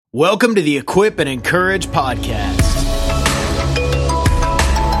Welcome to the Equip and Encourage podcast.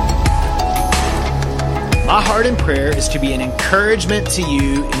 My heart and prayer is to be an encouragement to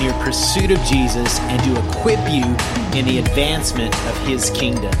you in your pursuit of Jesus and to equip you in the advancement of His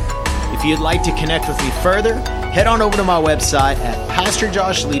kingdom. If you'd like to connect with me further, head on over to my website at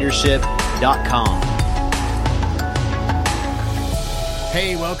pastorjoshleadership.com.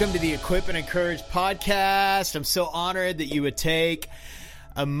 Hey, welcome to the Equip and Encourage podcast. I'm so honored that you would take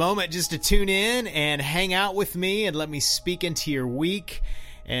a moment just to tune in and hang out with me and let me speak into your week.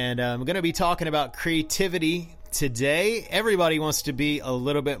 And I'm going to be talking about creativity today. Everybody wants to be a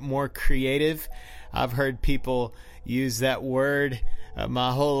little bit more creative. I've heard people use that word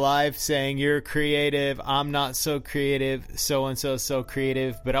my whole life, saying you're creative, I'm not so creative, so-and-so so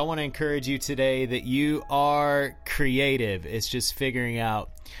creative. But I want to encourage you today that you are creative. It's just figuring out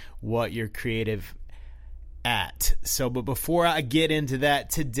what you're creative at. But before I get into that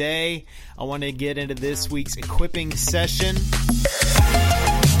today, I want to get into this week's equipping session.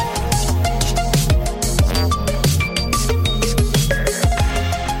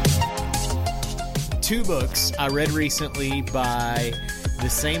 Two books I read recently by the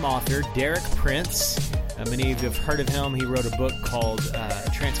same author, Derek Prince. Many of you have heard of him. He wrote a book called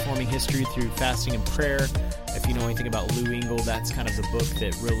Transforming History Through Fasting and Prayer. If you know anything about Lou Engle, that's kind of the book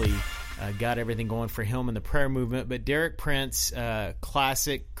that really got everything going for him in the prayer movement. But Derek Prince,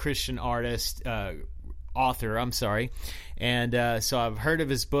 classic Christian artist, author, And so I've heard of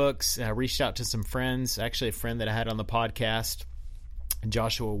his books, reached out to some friends, actually a friend that I had on the podcast,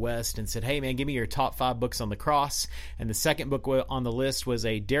 Joshua West, and said, hey man, give me your top 5 books on the cross. And the second book on the list was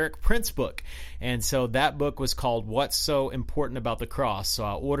a Derek Prince book. And so that book was called What's So Important About the Cross. So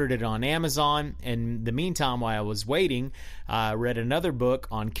I ordered it on Amazon. And in the meantime, while I was waiting, I read another book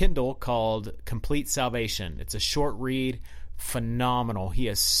on Kindle called Complete Salvation. It's a short read. Phenomenal. He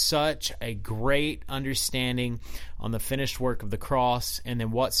has such a great understanding on the finished work of the cross. And then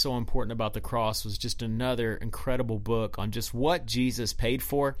What's So Important About the Cross was just another incredible book on just what Jesus paid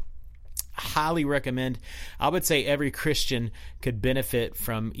for. Highly recommend. I would say every Christian could benefit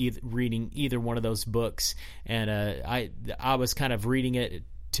from reading either one of those books. And I was kind of reading it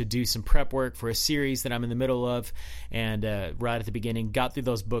to do some prep work for a series that I'm in the middle of, and right at the beginning, got through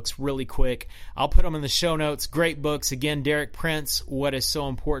those books really quick. I'll put them in the show notes. Great books. Again, Derek Prince, What Is So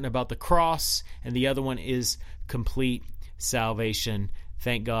Important About the Cross, and the other one is Complete Salvation.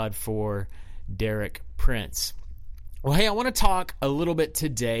 Thank God for Derek Prince. Well, hey, I want to talk a little bit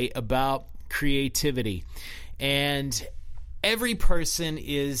today about creativity. And every person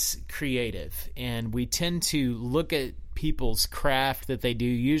is creative, and we tend to look at people's craft that they do,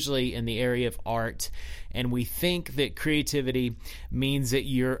 usually in the area of art, and we think that creativity means that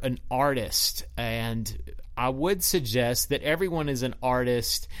you're an artist. And I would suggest that everyone is an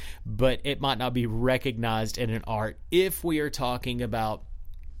artist, but it might not be recognized in an art if we are talking about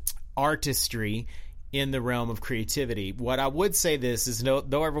artistry in the realm of creativity. What I would say this is,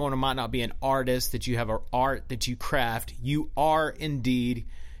 though everyone might not be an artist, that you have an art that you craft, you are indeed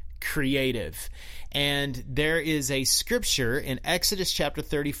creative. And there is a scripture in Exodus chapter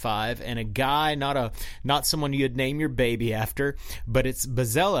 35, and a guy, not someone you'd name your baby after, but it's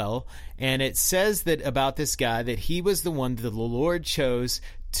Bezalel, and it says that about this guy that he was the one that the Lord chose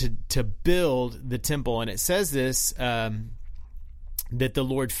to build the temple. And it says this, that the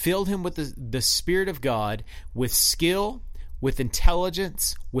Lord filled him with the Spirit of God, with skill, with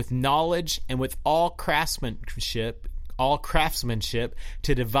intelligence, with knowledge, and with all craftsmanship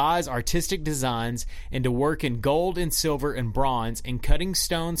to devise artistic designs and to work in gold and silver and bronze and cutting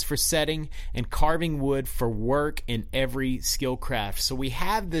stones for setting and carving wood for work in every skill craft. So we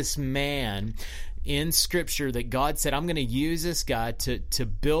have this man in Scripture that God said, I'm going to use this guy to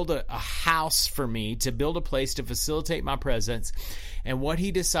build a house for me, to build a place to facilitate my presence. And what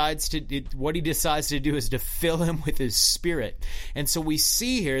he decides to do is to fill him with his Spirit. And so we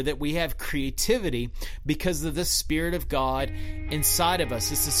see here that we have creativity because of the Spirit of God inside of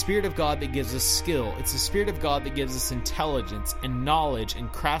us. It's the Spirit of God that gives us skill. It's the Spirit of God that gives us intelligence and knowledge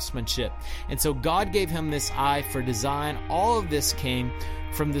and craftsmanship. And so God gave him this eye for design. All of this came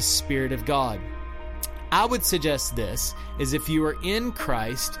from the Spirit of God. I would suggest this, is if you are in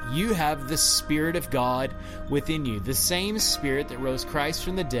Christ, you have the Spirit of God within you. The same Spirit that rose Christ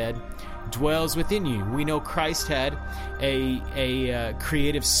from the dead dwells within you. We know Christ had a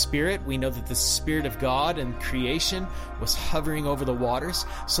creative spirit. We know that the Spirit of God and creation was hovering over the waters.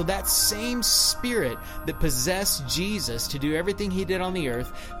 So that same Spirit that possessed Jesus to do everything he did on the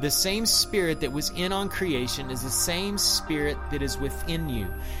earth, the same Spirit that was in on creation is the same Spirit that is within you.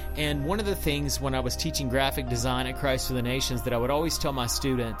 And one of the things when I was teaching graphic design at Christ for the Nations that I would always tell my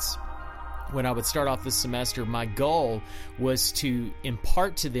students when I would start off this semester, my goal was to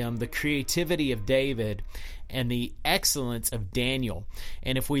impart to them the creativity of David and the excellence of Daniel.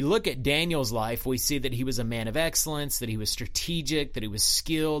 And if we look at Daniel's life, we see that he was a man of excellence, that he was strategic, that he was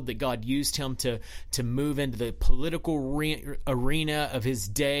skilled, that God used him to move into the political arena of his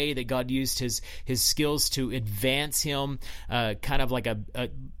day, that God used his skills to advance him, kind of like a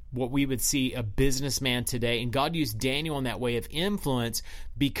what we would see a businessman today. And God used Daniel in that way of influence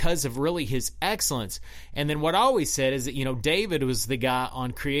because of really his excellence. And then what I always said is that, David was the guy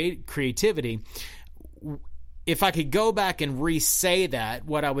on creativity. If I could go back and re-say that,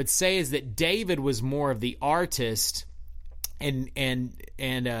 what I would say is that David was more of the artist, and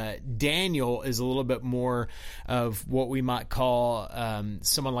Daniel is a little bit more of what we might call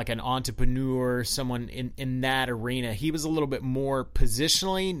someone like an entrepreneur, someone in that arena. He was a little bit more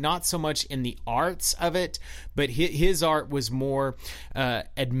positionally, not so much in the arts of it, but his art was more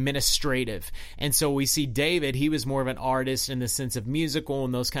administrative. And so we see David, he was more of an artist in the sense of musical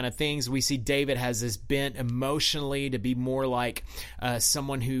and those kind of things. We see David has this bent emotionally to be more like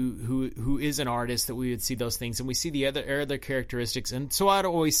someone who is an artist, that we would see those things. And we see the other characteristics. And so I'd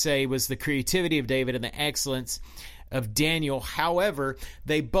always say was the creativity of David and the excellence of Daniel. However,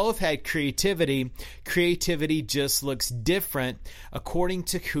 they both had creativity. Creativity just looks different according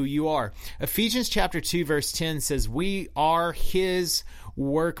to who you are. Ephesians chapter 2 verse 10 says, we are his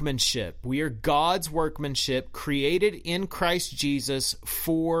workmanship. We are God's workmanship, created in Christ Jesus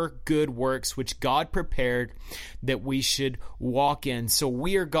for good works, which God prepared that we should walk in. So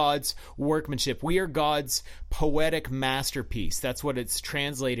we are God's workmanship. We are God's poetic masterpiece. That's what it's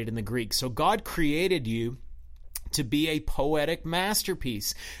translated in the Greek. So God created you to be a poetic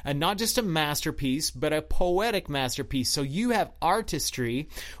masterpiece, and not just a masterpiece, but a poetic masterpiece. So you have artistry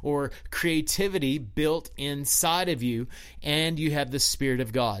or creativity built inside of you, and you have the Spirit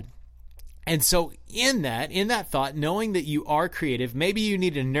of God. And so in that thought, knowing that you are creative, maybe you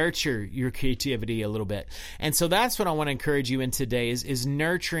need to nurture your creativity a little bit. And so that's what I want to encourage you in today is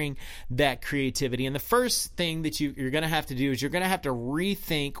nurturing that creativity. And the first thing that you're going to have to do is you're going to have to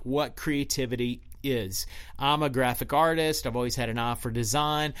rethink what creativity is. I'm a graphic artist. I've always had an eye for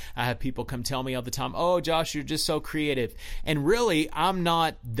design. I have people come tell me all the time, oh, Josh, you're just so creative. And really, I'm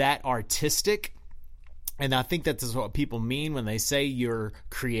not that artistic. And I think that's what people mean when they say you're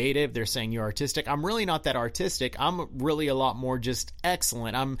creative. They're saying you're artistic. I'm really not that artistic. I'm really a lot more just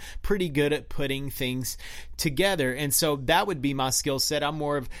excellent. I'm pretty good at putting things together. And so that would be my skill set. I'm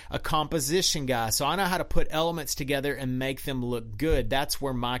more of a composition guy. So I know how to put elements together and make them look good. That's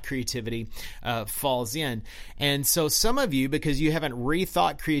where my creativity falls in. And so some of you, because you haven't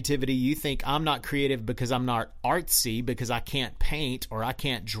rethought creativity, you think I'm not creative because I'm not artsy, because I can't paint or I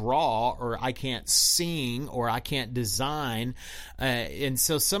can't draw or I can't sing or I can't design. And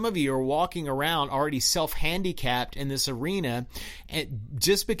so some of you are walking around already self-handicapped in this arena, and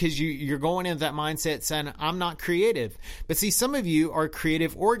just because you're going into that mindset saying, I'm not creative. But see, some of you are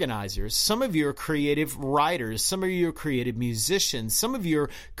creative organizers. Some of you are creative writers. Some of you are creative musicians. Some of you are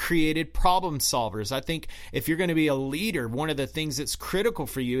creative problem solvers. I think if you're going to be a leader, one of the things that's critical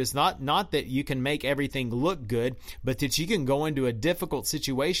for you is not that you can make everything look good, but that you can go into a difficult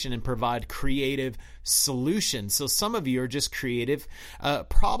situation and provide creative solutions. So some of you are just creative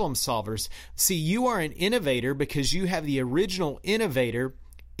problem solvers. See, you are an innovator because you have the original innovator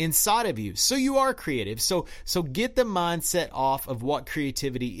inside of you. So you are creative. So get the mindset off of what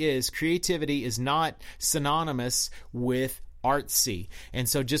creativity is. Creativity is not synonymous with artsy. And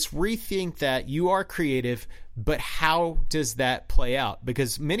so just rethink that you are creative, but how does that play out?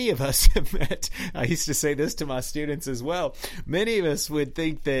 Because many of us have met, I used to say this to my students as well, many of us would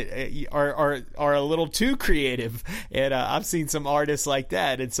think that are a little too creative. And I've seen some artists like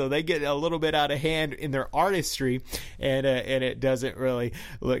that. And so they get a little bit out of hand in their artistry, and it doesn't really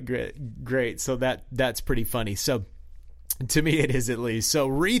look great. So that's pretty funny. So to me, it is at least. So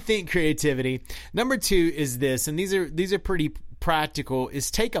rethink creativity. Number 2 is this, and these are pretty practical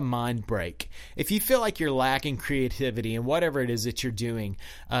is take a mind break. If you feel like you're lacking creativity in whatever it is that you're doing,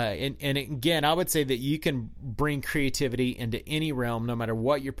 and again, I would say that you can bring creativity into any realm, no matter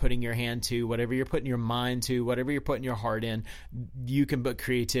what you're putting your hand to, whatever you're putting your mind to, whatever you're putting your heart in, you can put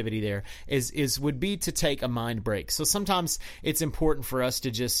creativity there, would be to take a mind break. So sometimes it's important for us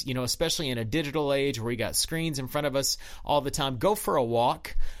to just, especially in a digital age where we got screens in front of us all the time, go for a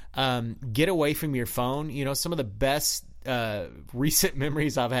walk, get away from your phone. Some of the best recent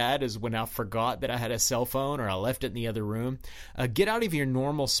memories I've had is when I forgot that I had a cell phone or I left it in the other room. Get out of your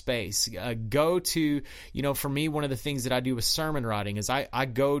normal space. Go to, for me, one of the things that I do with sermon writing is I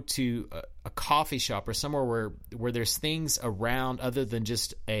go to a coffee shop or somewhere where there's things around other than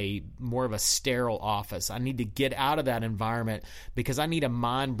just a more of a sterile office. I need to get out of that environment because I need a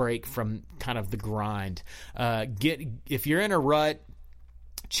mind break from kind of the grind. If you're in a rut,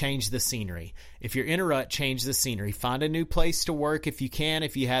 change the scenery. If you're in a rut, change the scenery. Find a new place to work if you can,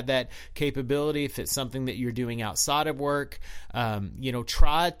 if you have that capability, if it's something that you're doing outside of work.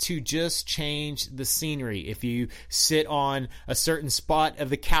 Try to just change the scenery. If you sit on a certain spot of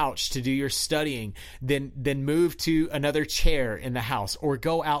the couch to do your studying, then move to another chair in the house or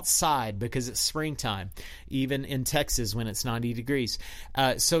go outside because it's springtime, even in Texas when it's 90 degrees.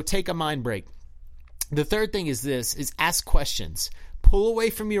 So take a mind break. The third thing is ask questions. Pull away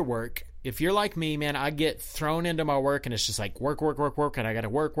from your work. If you're like me, man, I get thrown into my work and it's just like work, and I got to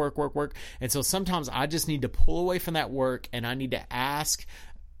work. And so sometimes I just need to pull away from that work and I need to ask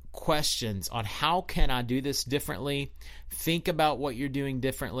questions on how can I do this differently? Think about what you're doing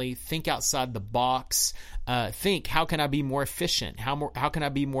differently. Think outside the box. Think, how can I be more efficient? How can I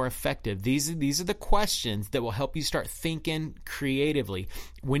be more effective? These are the questions that will help you start thinking creatively.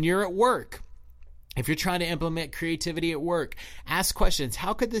 When you're at work, if you're trying to implement creativity at work, ask questions.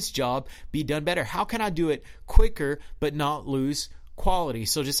 How could this job be done better? How can I do it quicker but not lose quality?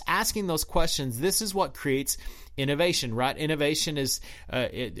 So just asking those questions, this is what creates innovation, right? Innovation is,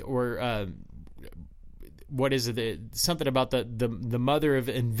 what is it? Something about the mother of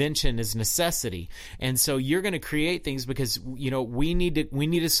invention is necessity. And so you're going to create things because, we need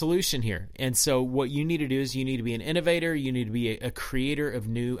a solution here. And so what you need to do is you need to be an innovator. You need to be a creator of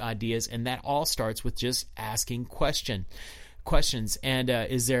new ideas. And that all starts with just asking questions. And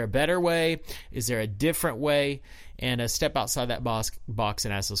is there a better way? Is there a different way? And step outside that box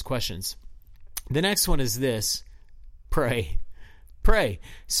and ask those questions. The next one is this: pray. Pray.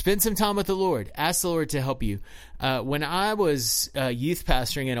 Spend some time with the Lord. Ask the Lord to help you. When I was youth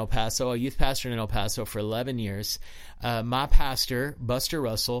pastoring in El Paso, for 11 years, my pastor, Buster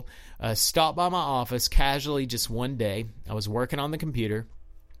Russell, stopped by my office casually just one day. I was working on the computer,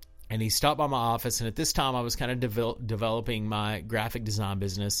 and he stopped by my office, and at this time I was kind of developing my graphic design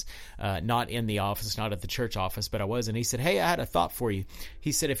business, not in the office, not at the church office, but I was. And he said, "Hey, I had a thought for you."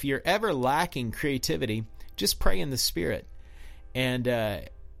 He said, "If you're ever lacking creativity, just pray in the Spirit. And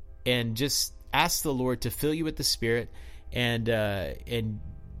just ask the Lord to fill you with the Spirit." And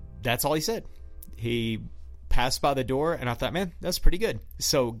that's all he said. He passed by the door, and I thought, man, that's pretty good.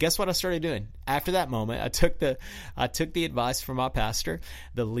 So guess what I started doing? After that moment, I took the advice from my pastor,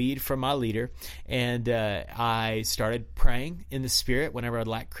 the lead from my leader, and I started praying in the Spirit. Whenever I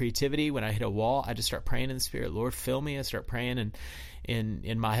lack creativity, when I hit a wall, I just start praying in the Spirit. Lord, fill me. I start praying and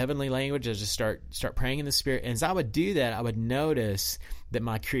in my heavenly language. I just start praying in the Spirit. And as I would do that, I would notice that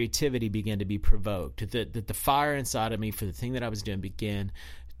my creativity began to be provoked, that the fire inside of me for the thing that I was doing began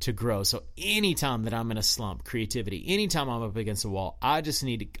to grow. So anytime that I'm in a slump, creativity, anytime I'm up against a wall, I just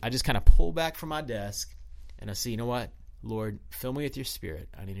kind of pull back from my desk and I say, you know what? Lord, fill me with your Spirit.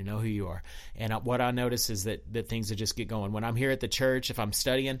 I need to know who you are. And what I notice is that things will just get going. When I'm here at the church, if I'm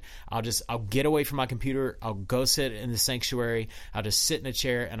studying, I'll get away from my computer. I'll go sit in the sanctuary. I'll just sit in a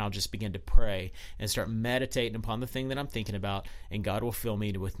chair and I'll just begin to pray and start meditating upon the thing that I'm thinking about. And God will fill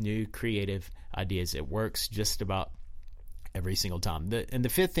me with new creative ideas. It works just about every single time. And the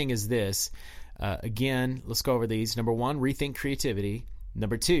fifth thing is this. Again, let's go over these. Number 1, rethink creativity.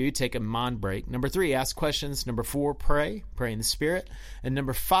 Number 2, take a mind break. Number 3, ask questions. Number 4, pray in the Spirit. And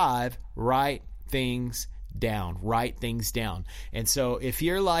number 5, write things down. And so if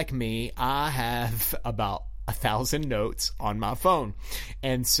you're like me, I have about 1,000 notes on my phone.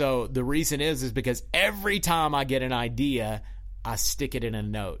 And so the reason is because every time I get an idea, I stick it in a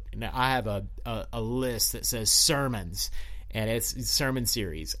note. Now I have a list that says sermons, and it's sermon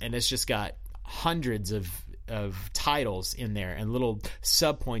series, and it's just got hundreds of titles in there and little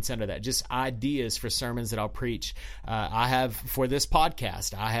subpoints under that, just ideas for sermons that I'll preach. I have, for this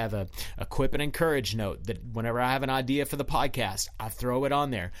podcast, I have a equip and encourage note that whenever I have an idea for the podcast, I throw it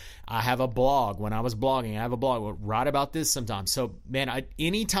on there. I have a blog. When I was blogging, I have a blog. We'll write about this sometimes. So, man,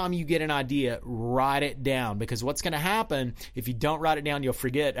 anytime you get an idea, write it down, because what's going to happen if you don't write it down, you'll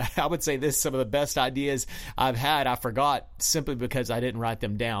forget. I would say this, some of the best ideas I've had, I forgot simply because I didn't write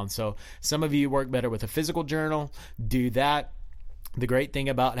them down. So some of you work better with a physical journal. Do that. The great thing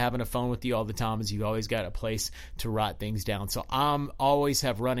about having a phone with you all the time is you always got a place to write things down. So I'm always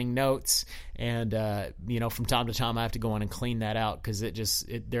have running notes, and from time to time I have to go in and clean that out because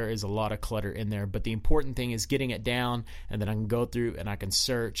there is a lot of clutter in there. But the important thing is getting it down, and then I can go through and I can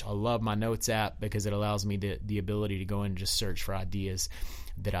search. I love my notes app because it allows me the ability to go in and just search for ideas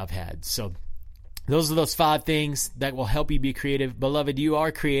that I've had. So those are those 5 things that will help you be creative. Beloved, you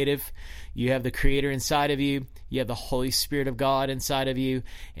are creative. You have the Creator inside of you. You have the Holy Spirit of God inside of you,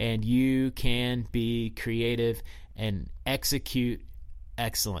 and you can be creative and execute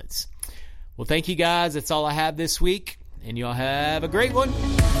excellence. Well, thank you guys. That's all I have this week, and y'all have a great one.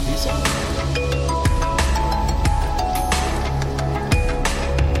 Peace out.